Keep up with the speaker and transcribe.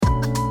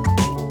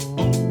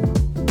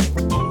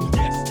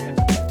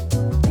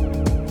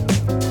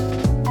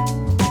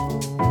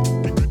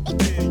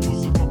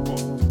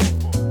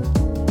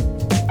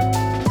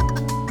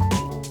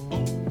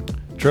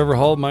Trevor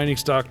Hall, Mining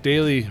Stock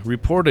Daily,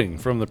 reporting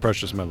from the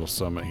Precious Metals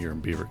Summit here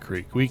in Beaver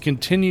Creek. We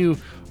continue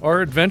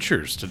our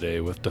adventures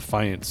today with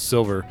Defiant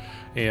Silver,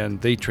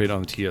 and they trade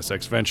on the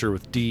TSX Venture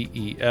with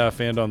DEF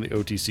and on the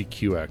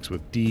OTCQX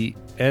with DNCVF.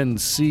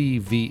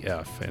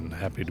 And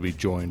happy to be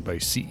joined by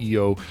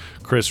CEO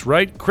Chris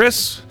Wright.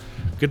 Chris,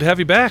 good to have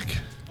you back.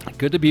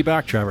 Good to be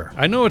back, Trevor.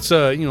 I know it's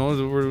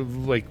we're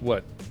like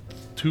what,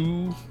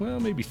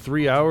 maybe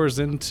 3 hours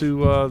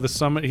into the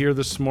summit here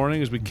this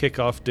morning as we kick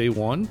off day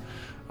one.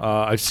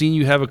 I've seen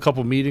you have a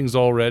couple meetings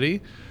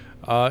already.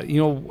 I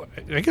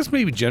guess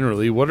maybe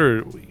generally,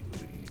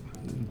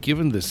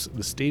 given the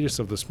status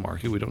of this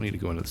market, we don't need to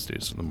go into the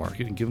status of the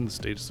market, and given the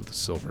status of the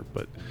silver,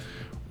 but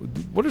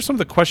what are some of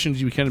the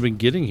questions you've kind of been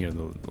getting here in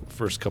the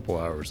first couple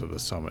hours of the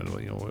summit?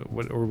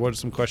 What are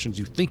some questions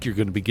you think you're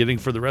going to be getting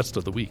for the rest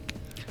of the week?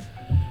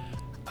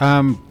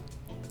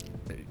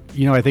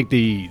 I think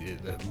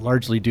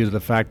largely due to the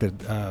fact that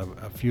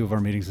a few of our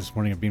meetings this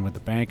morning have been with the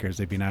bankers,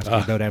 they've been asking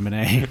about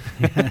M&A.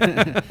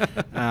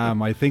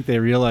 I think they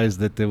realize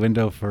that the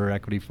window for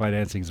equity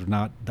financing is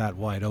not that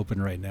wide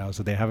open right now,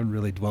 so they haven't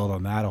really dwelled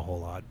on that a whole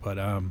lot. But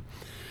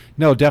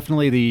no,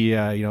 definitely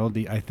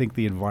I think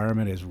the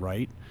environment is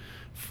right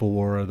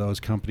for those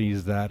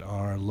companies that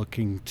are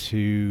looking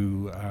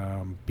to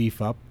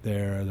beef up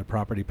their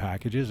property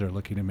packages, or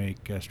looking to make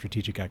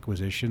strategic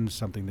acquisitions,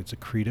 something that's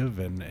accretive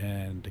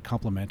and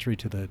complementary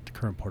to the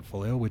current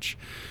portfolio, which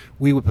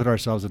we would put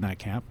ourselves in that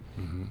camp.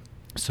 Mm-hmm.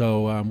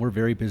 So we're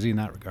very busy in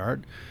that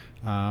regard.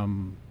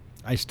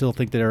 I still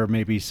think there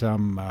may be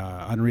some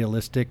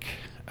unrealistic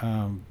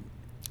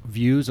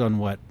views on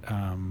what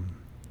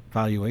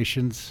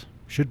valuations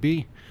should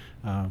be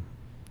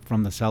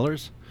from the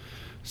sellers.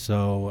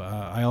 So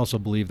I also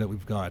believe that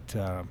we've got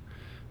a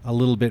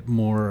little bit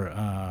more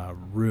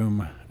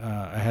room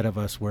ahead of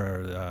us,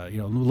 where a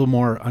little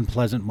more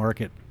unpleasant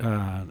market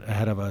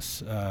ahead of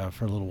us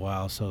for a little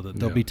while. So that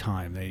there'll be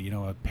time.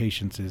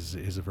 Patience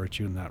is a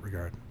virtue in that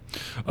regard.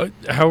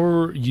 How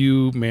are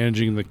you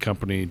managing the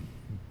company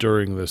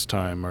during this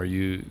time? Are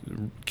you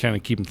kind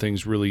of keeping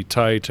things really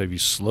tight? Have you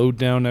slowed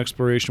down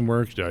exploration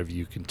work? Have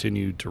you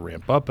continued to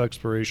ramp up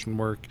exploration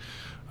work?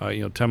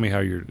 Tell me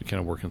how you're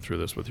kind of working through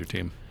this with your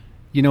team.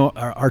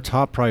 Our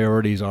top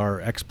priorities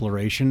are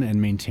exploration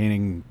and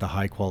maintaining the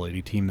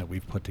high-quality team that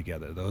we've put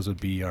together. Those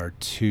would be our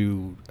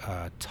two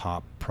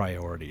top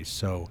priorities.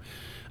 So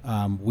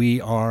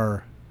we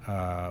are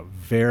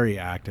very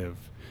active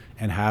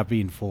and have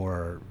been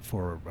for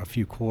a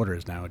few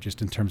quarters now,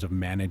 just in terms of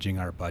managing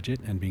our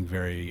budget and being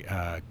very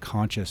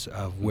conscious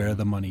of where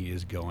the money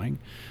is going,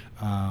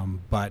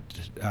 but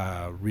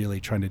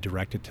really trying to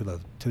direct it to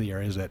the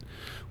areas that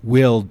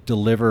will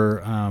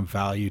deliver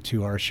value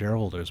to our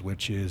shareholders,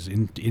 which is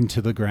into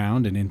the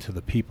ground and into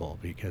the people,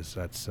 because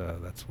that's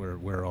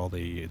where all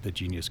the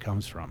genius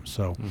comes from.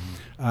 So,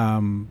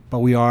 but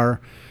we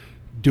are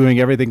doing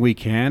everything we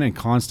can and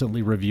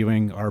constantly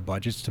reviewing our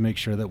budgets to make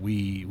sure that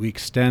we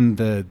extend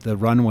the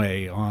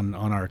runway on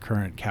our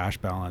current cash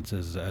balance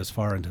as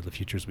far into the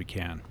future as we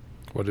can.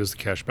 What is the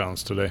cash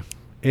balance today?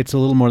 It's a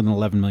little more than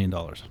 $11 million.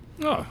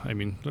 Oh, I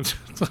mean, that's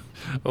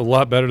a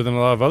lot better than a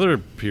lot of other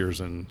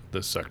peers in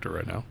this sector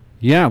right now.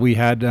 Yeah, we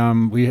had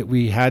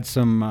we had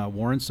some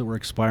warrants that were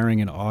expiring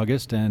in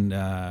August, and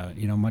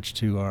much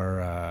to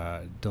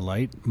our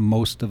delight,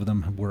 most of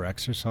them were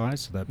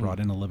exercised, so that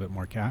brought in a little bit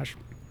more cash.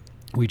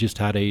 We just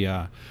had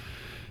a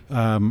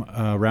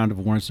round of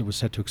warrants that was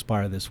set to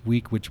expire this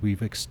week, which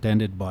we've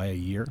extended by a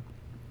year.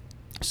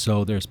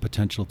 So there's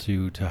potential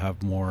to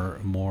have more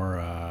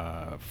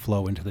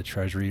flow into the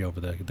treasury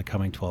over the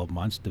coming 12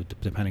 months,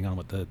 depending on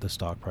what the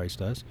stock price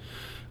does.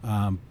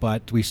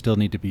 But we still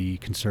need to be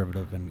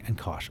conservative and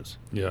cautious.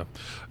 Yeah.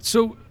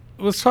 So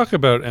let's talk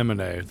about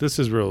M&A. This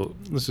is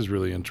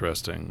really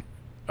interesting.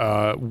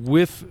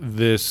 With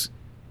this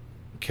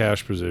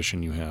cash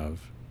position you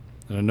have,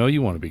 and I know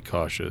you want to be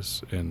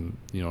cautious and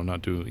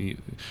not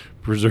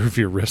preserve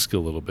your risk a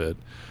little bit,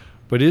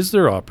 but is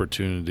there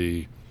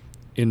opportunity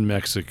in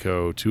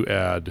Mexico to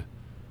add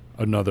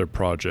another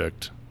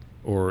project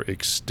or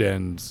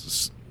extend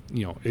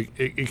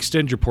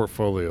your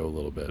portfolio a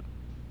little bit?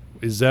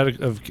 Is that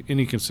of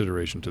any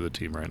consideration to the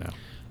team right now?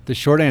 The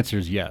short answer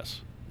is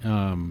yes.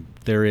 It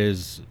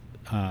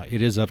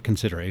is of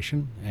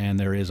consideration, and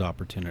there is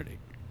opportunity.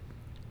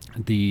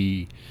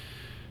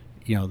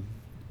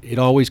 It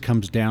always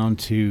comes down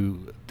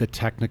to the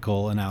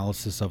technical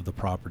analysis of the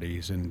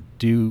properties, and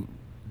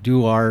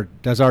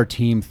does our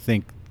team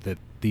think that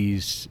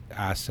these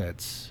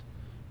assets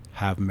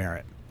have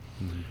merit?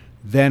 Mm-hmm.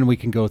 Then we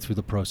can go through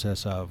the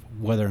process of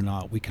whether or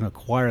not we can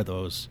acquire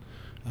those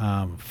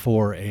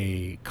for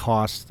a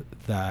cost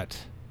that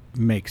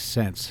makes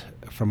sense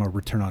from a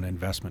return on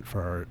investment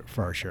for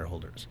our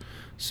shareholders.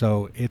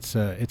 So it's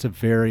a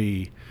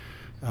very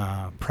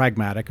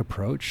pragmatic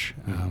approach.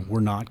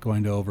 We're not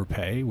going to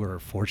overpay. We're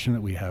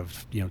fortunate we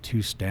have two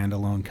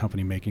standalone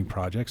company making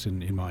projects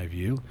in my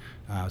view,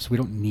 so we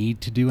don't need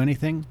to do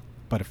anything.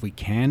 But if we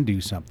can do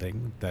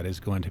something that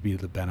is going to be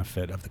the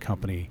benefit of the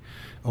company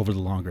over the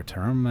longer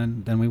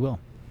term, then we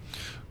will.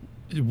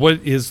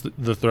 What is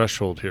the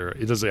threshold here?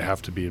 Does it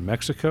have to be in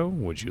Mexico?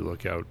 Would you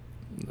look out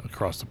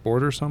across the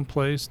border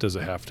someplace? Does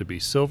it have to be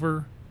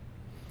silver?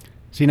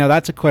 See, now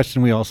that's a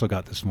question we also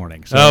got this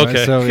morning. So,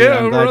 Okay. Yeah,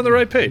 I'm we're on the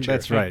right page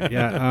That's here. right.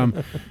 Yeah.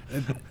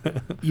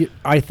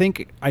 I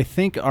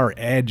think our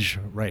edge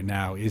right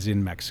now is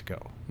in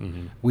Mexico.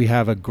 Mm-hmm. We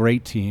have a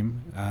great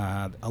team,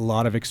 a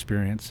lot of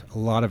experience, a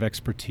lot of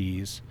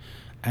expertise,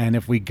 and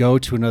if we go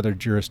to another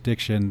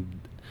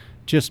jurisdiction,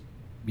 just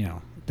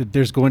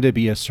there's going to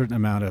be a certain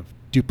amount of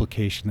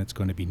duplication that's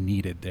going to be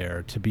needed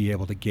there to be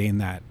able to gain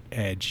that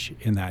edge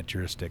in that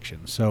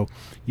jurisdiction. So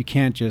you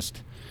can't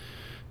just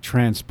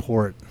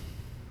transport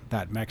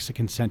that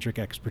Mexican-centric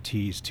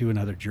expertise to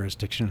another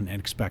jurisdiction and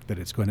expect that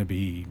it's going to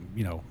be,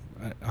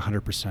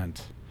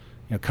 100%,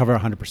 cover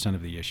 100%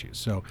 of the issues.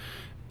 So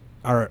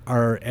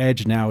our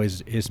edge now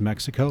is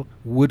Mexico.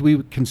 Would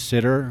we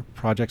consider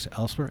projects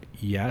elsewhere?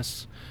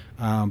 Yes,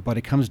 but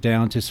it comes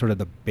down to sort of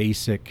the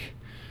basic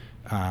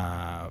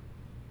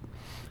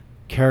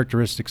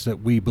characteristics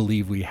that we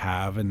believe we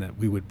have and that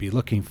we would be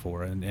looking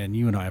for. And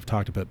you and I have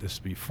talked about this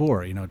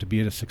before. To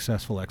be a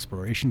successful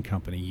exploration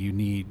company, you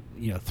need,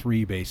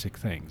 three basic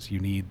things. You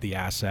need the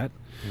asset,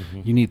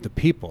 Mm-hmm. you need the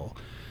people,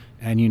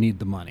 and you need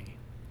the money.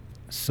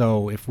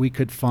 So if we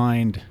could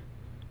find,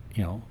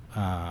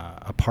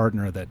 a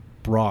partner that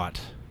brought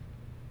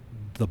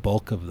the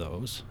bulk of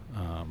those,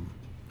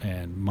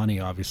 and money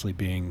obviously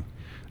being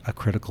a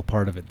critical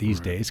part of it these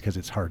Right. days because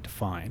it's hard to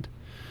find,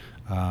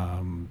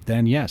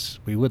 then yes,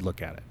 we would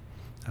look at it.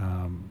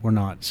 We're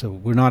not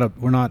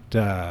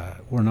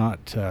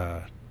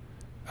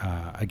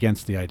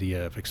against the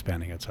idea of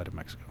expanding outside of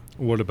Mexico.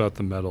 What about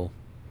the metal?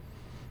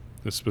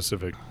 The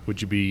specific.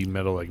 Would you be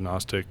metal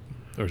agnostic,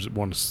 or does it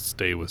want to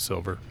stay with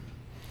silver?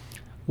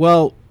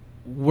 Well,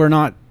 we're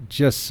not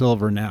just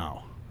silver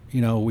now.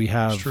 We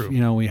have It's true.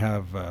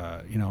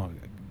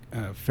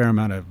 a fair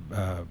amount of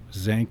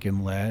zinc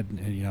and lead,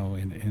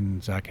 in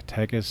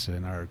Zacatecas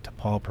and our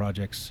Tapal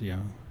projects,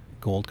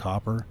 gold,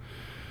 copper.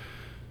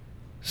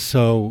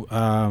 So,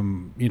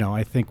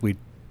 I think we'd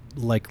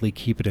likely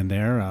keep it in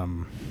there.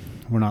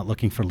 We're not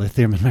looking for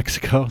lithium in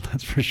Mexico,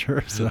 that's for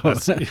sure. So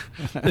That's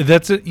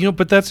it.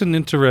 But that's an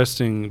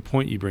interesting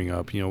point you bring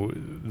up.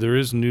 There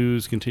is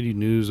continued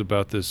news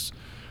about this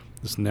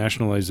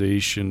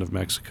nationalization of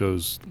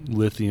Mexico's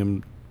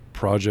lithium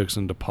projects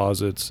and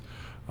deposits.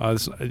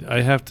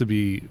 I have to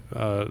be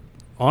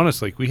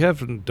honest. Like, we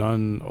haven't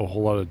done a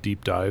whole lot of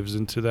deep dives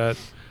into that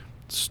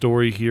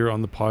story here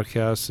on the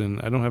podcast, and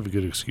I don't have a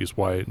good excuse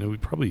why. And we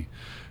probably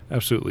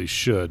absolutely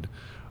should.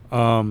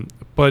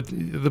 But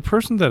the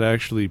person that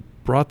actually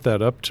brought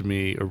that up to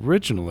me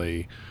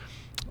originally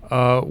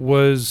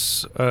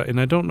was, and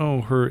I don't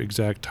know her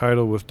exact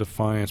title with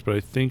Defiance, but I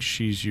think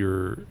she's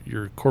your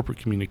corporate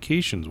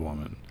communications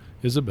woman,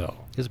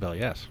 Isabel. Isabel,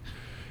 yes.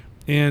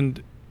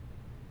 And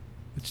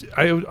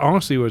I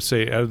honestly would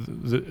say, out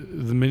of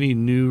the many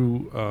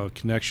new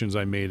connections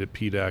I made at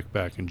PDAC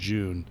back in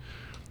June,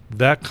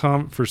 that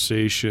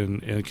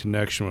conversation and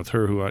connection with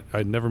her, who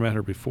I'd never met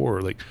her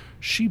before, like,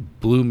 she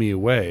blew me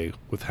away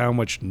with how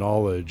much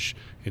knowledge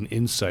and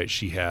insight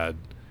she had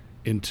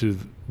into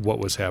what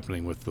was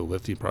happening with the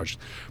lithium project.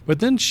 But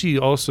then she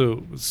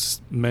also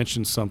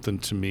mentioned something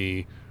to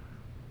me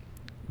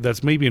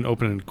that's maybe an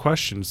open-ended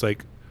question. It's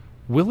like,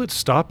 will it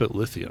stop at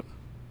lithium?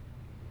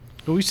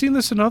 But we've seen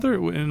this in other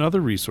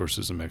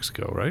resources in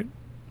Mexico, right?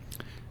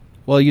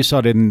 Well, you saw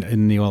it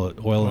in the oil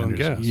and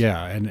industry. gas.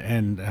 Yeah,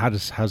 and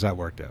how's that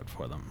worked out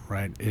for them,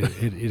 right?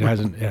 It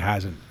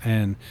hasn't,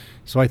 and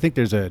so I think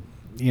there's a,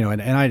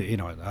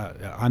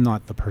 I'm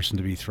not the person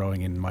to be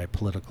throwing in my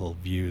political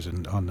views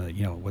and on the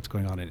what's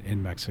going on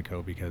in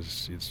Mexico,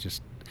 because it's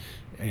just,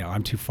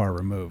 I'm too far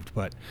removed.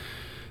 But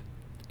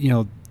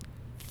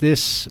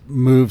this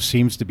move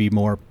seems to be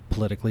more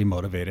politically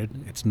motivated.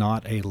 It's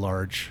not a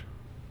large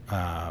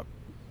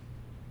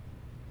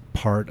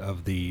part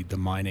of the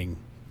mining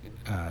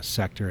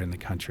sector in the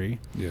country.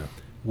 Yeah.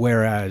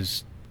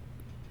 Whereas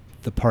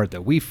the part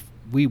that we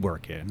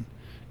work in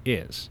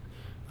is.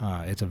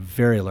 It's a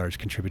very large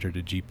contributor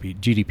to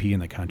GDP in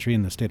the country.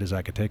 In the state of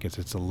Zacatecas,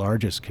 it's the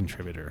largest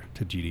contributor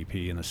to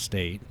GDP in the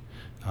state.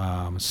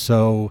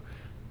 So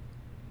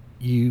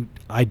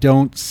I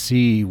don't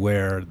see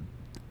where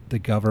the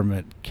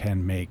government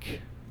can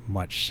make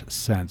much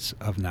sense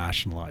of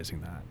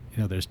nationalizing that.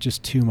 There's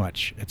just too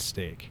much at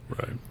stake.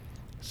 Right.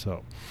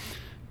 So,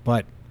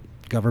 but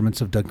governments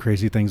have done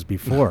crazy things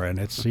before, and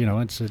it's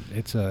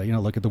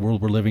look at the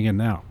world we're living in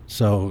now.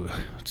 So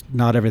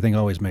not everything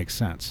always makes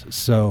sense.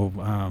 So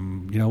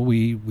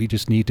we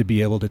just need to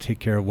be able to take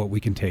care of what we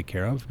can take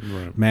care of,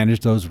 Right.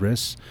 manage those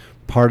risks.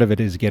 Part of it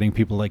is getting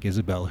people like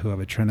Isabel, who have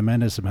a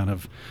tremendous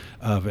amount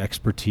of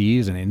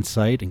expertise and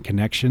insight and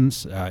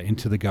connections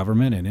into the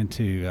government and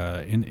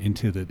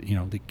into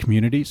the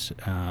communities,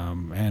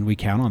 and we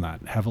count on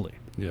that heavily.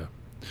 Yeah.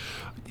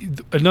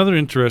 Another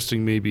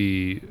interesting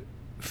maybe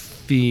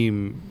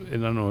theme,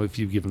 and I don't know if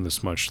you've given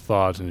this much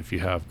thought, and if you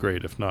have,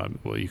 great. If not,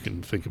 well, you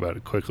can think about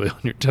it quickly on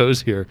your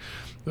toes here.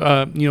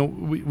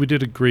 We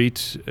did a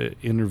great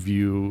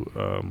interview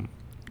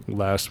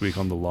last week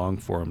on the Long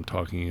Forum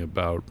talking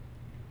about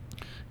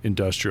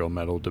industrial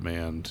metal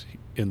demand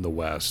in the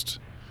West,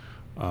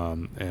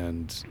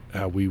 and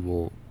how we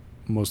will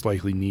most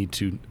likely need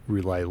to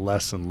rely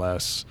less and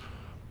less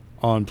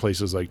on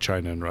places like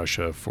China and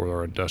Russia for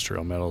our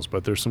industrial metals.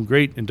 But there's some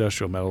great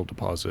industrial metal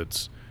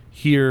deposits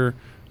here,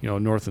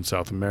 North and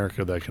South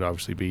America, that could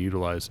obviously be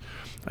utilized.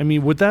 I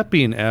mean, would that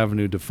be an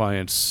avenue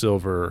Defiance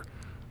Silver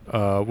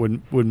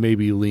would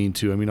maybe lean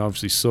to? I mean,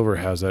 obviously silver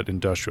has that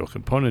industrial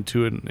component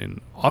to it,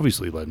 and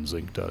obviously lead and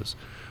zinc does.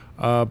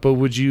 But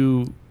would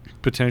you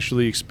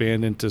potentially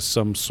expand into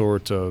some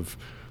sort of,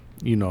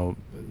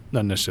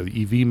 not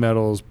necessarily EV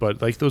metals,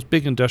 but like those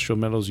big industrial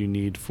metals you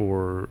need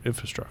for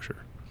infrastructure?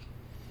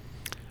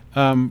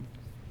 I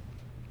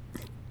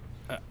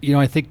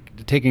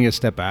think taking a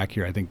step back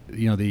here, I think,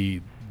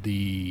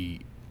 the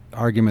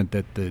argument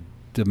that the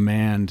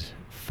demand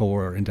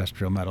for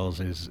industrial metals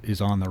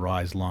is on the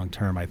rise long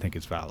term, I think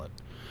is valid.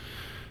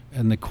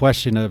 And the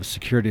question of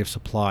security of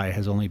supply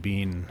has only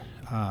been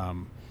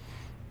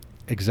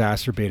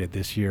exacerbated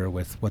this year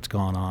with what's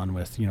gone on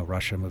with,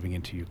 Russia moving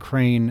into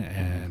Ukraine,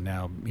 and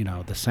now,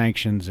 the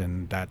sanctions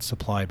and that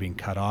supply being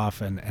cut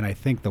off. And I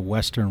think the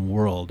Western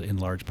world in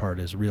large part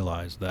has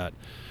realized that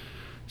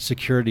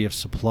security of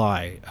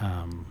supply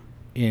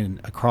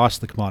across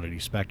the commodity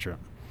spectrum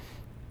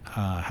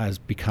has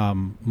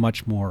become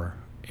much more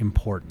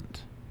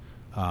important.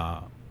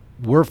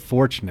 We're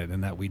fortunate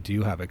in that we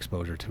do have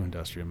exposure to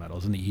industrial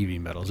metals and the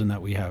EV metals, in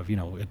that we have,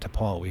 at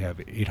Topal, we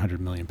have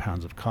 800 million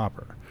pounds of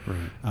copper,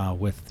 right.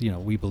 With,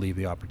 we believe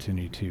the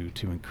opportunity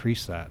to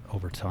increase that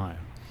over time.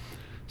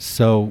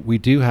 So we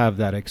do have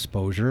that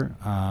exposure.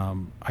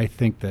 I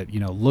think that,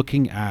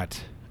 looking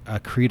at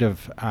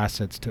accretive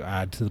assets to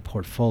add to the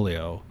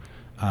portfolio,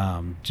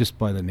 just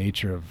by the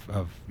nature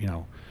of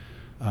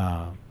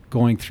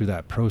going through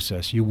that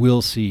process, you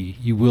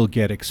will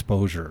get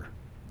exposure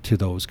to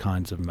those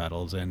kinds of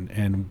metals,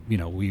 and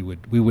we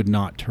would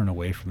not turn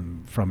away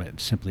from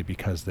it simply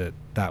because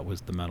that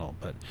was the metal.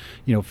 But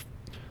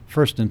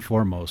first and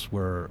foremost,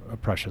 we're a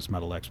precious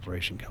metal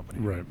exploration company.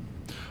 Right.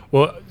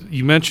 Well,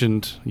 you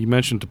mentioned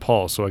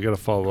Topal, so I got to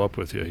follow up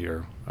with you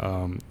here.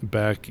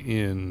 Back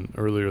in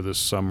earlier this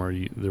summer,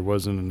 there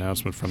was an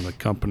announcement from the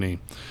company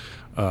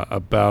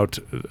about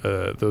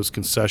those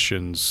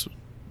concessions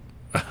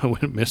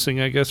went missing,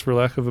 I guess, for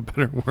lack of a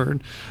better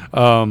word.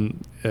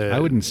 I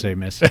wouldn't say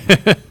missing.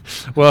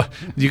 Well,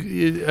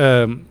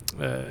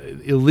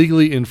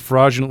 illegally and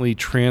fraudulently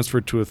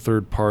transferred to a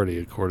third party,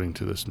 according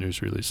to this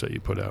news release that you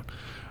put out.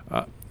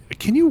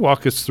 Can you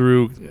walk us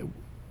through?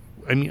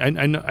 I mean,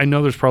 I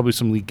know there's probably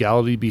some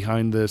legality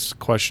behind this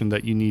question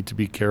that you need to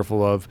be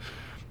careful of.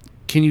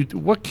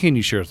 What can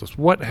you share with us?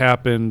 What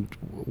happened?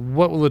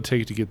 What will it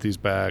take to get these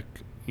back?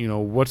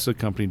 What's the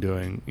company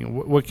doing?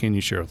 What can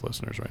you share with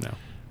listeners right now?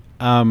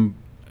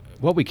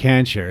 What we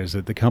can share is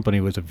that the company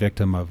was a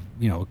victim of,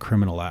 a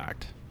criminal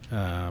act.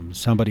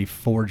 Somebody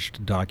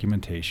forged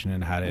documentation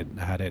and had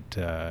it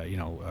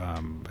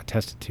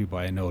attested to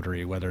by a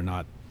notary. Whether or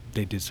not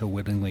they did so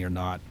willingly or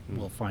not,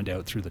 we'll find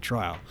out through the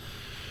trial.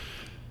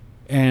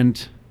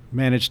 And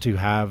managed to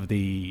have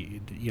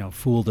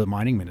fool the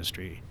mining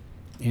ministry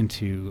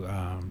into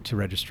to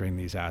registering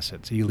these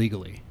assets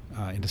illegally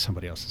into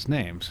somebody else's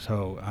name.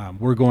 So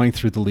we're going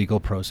through the legal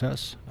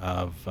process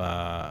of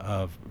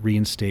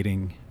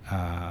reinstating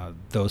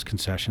those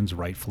concessions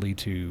rightfully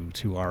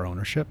to our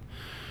ownership.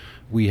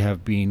 We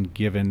have been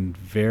given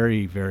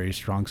very, very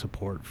strong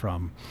support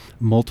from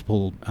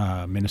multiple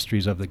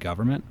ministries of the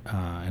government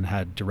and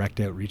had direct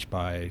outreach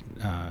by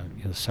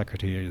the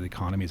Secretary of the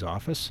Economy's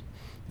office.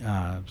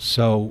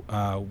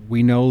 So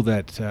we know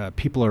that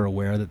people are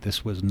aware that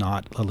this was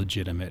not a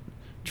legitimate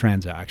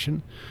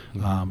transaction,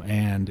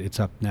 and it's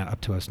up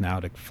to us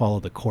now to follow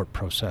the court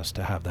process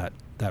to have that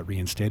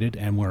reinstated,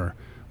 and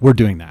we're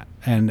doing that.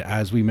 And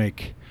as we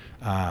make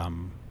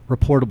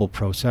reportable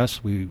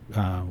process, we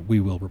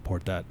will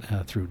report that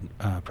through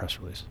press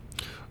release.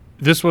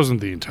 This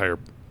wasn't the entire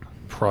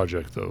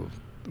project, though.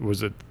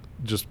 Was it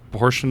just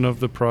portion of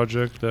the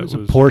project? It was a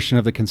portion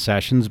of the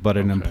concessions, but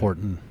an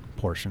important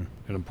portion.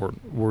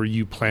 Were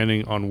you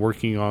planning on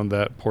working on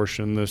that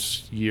portion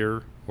this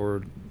year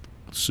or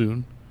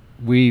soon?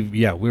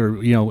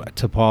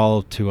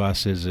 Topal to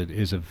us is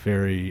a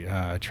very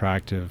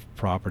attractive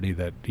property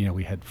that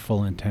we had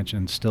full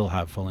intention, still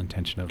have full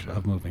intention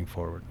of moving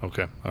forward.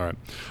 Okay, all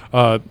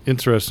right.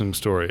 Interesting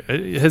story.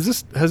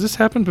 Has this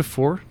happened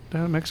before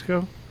down in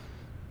Mexico?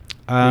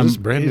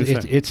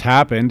 It's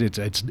happened.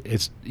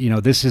 It's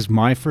this is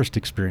my first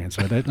experience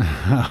with it.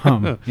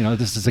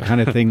 This is the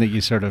kind of thing that you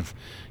sort of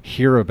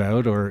hear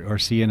about or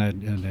see in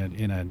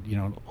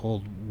a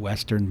old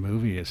Western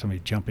movie,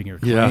 somebody jumping your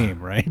claim,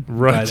 right?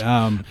 Right.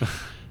 But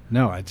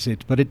no,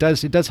 but it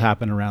does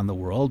happen around the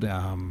world.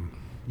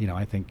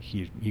 I think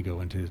you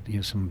go into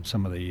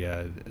some of the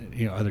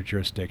other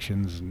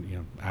jurisdictions,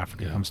 and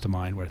Africa comes to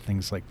mind where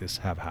things like this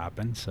have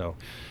happened. So.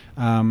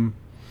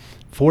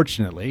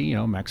 Fortunately,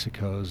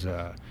 Mexico's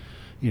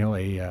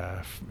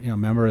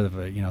member of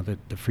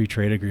the free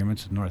trade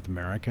agreements in North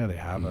America. They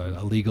have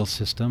a legal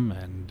system,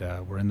 and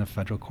we're in the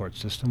federal court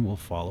system. We'll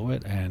follow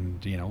it,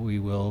 and we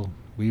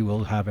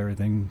will have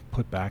everything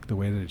put back the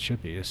way that it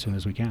should be as soon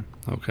as we can.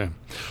 Okay,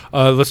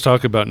 let's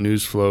talk about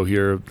news flow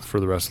here for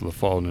the rest of the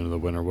fall and into the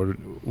winter.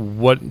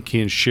 What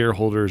can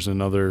shareholders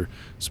and other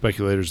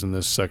speculators in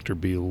this sector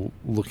be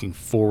looking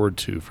forward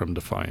to from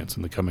Defiance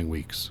in the coming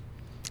weeks?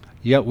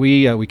 Yeah,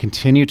 we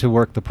continue to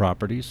work the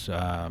properties.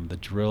 The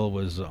drill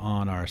was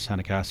on our San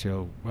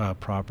Nicasio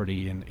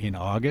property in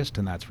August,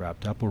 and that's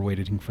wrapped up. We're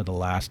waiting for the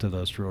last of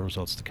those drill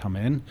results to come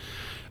in.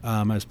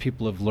 As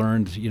people have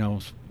learned,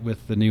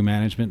 with the new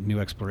management, new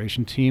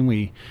exploration team,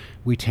 we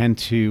tend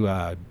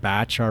to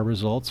batch our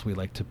results. We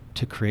like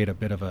to create a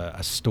bit of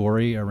a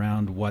story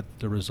around what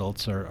the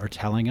results are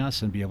telling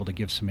us and be able to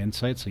give some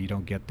insight, so you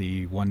don't get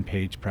the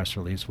one-page press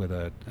release with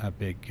a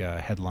big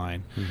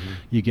headline. Mm-hmm.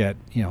 You get,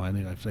 I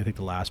think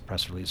the last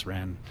press release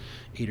ran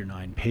 8 or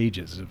 9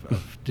 pages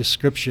of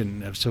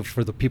description. So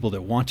for the people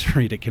that want to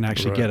read it, can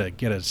actually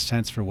get a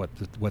sense for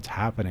what's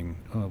happening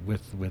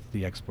with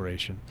the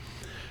exploration.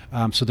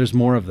 So there's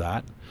more of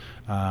that.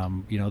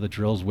 The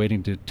drill's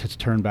waiting to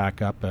turn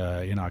back up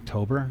in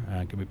October.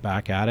 Going to be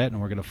back at it,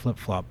 and we're going to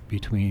flip-flop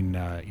between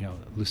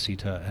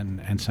Lucita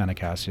and San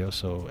Nicasio,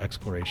 so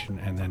exploration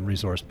and then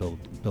resource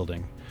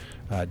building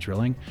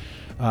drilling.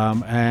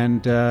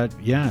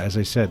 As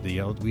I said,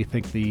 we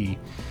think the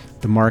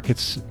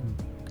market's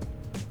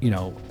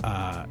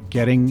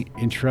getting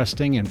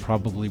interesting, and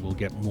probably will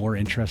get more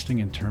interesting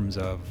in terms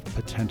of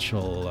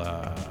potential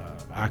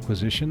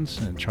acquisitions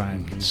and try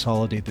and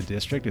consolidate the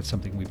district. It's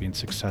something we've been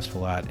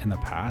successful at in the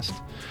past.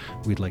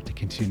 We'd like to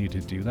continue to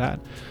do that,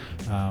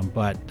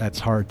 but that's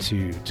hard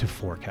to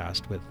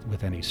forecast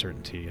with any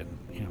certainty. And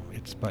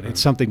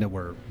it's something that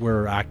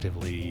we're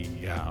actively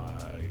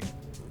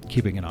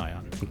keeping an eye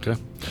on. Okay,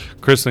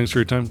 Chris, thanks for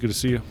your time. Good to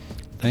see you.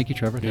 Thank you,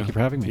 Trevor. Thank you for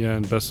having me. Yeah,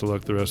 and best of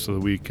luck the rest of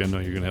the week. I know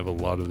you're going to have a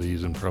lot of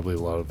these and probably a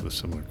lot of the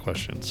similar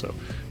questions, so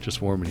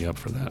just warming you up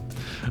for that.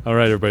 All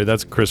right, everybody,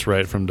 that's Chris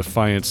Wright from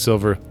Defiance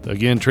Silver.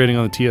 Again, trading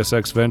on the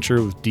TSX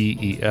Venture with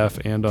DEF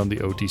and on the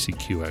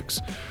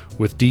OTCQX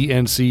with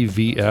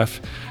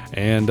DNCVF.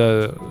 And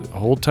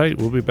hold tight.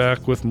 We'll be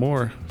back with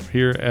more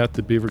here at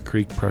the Beaver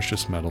Creek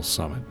Precious Metals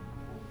Summit.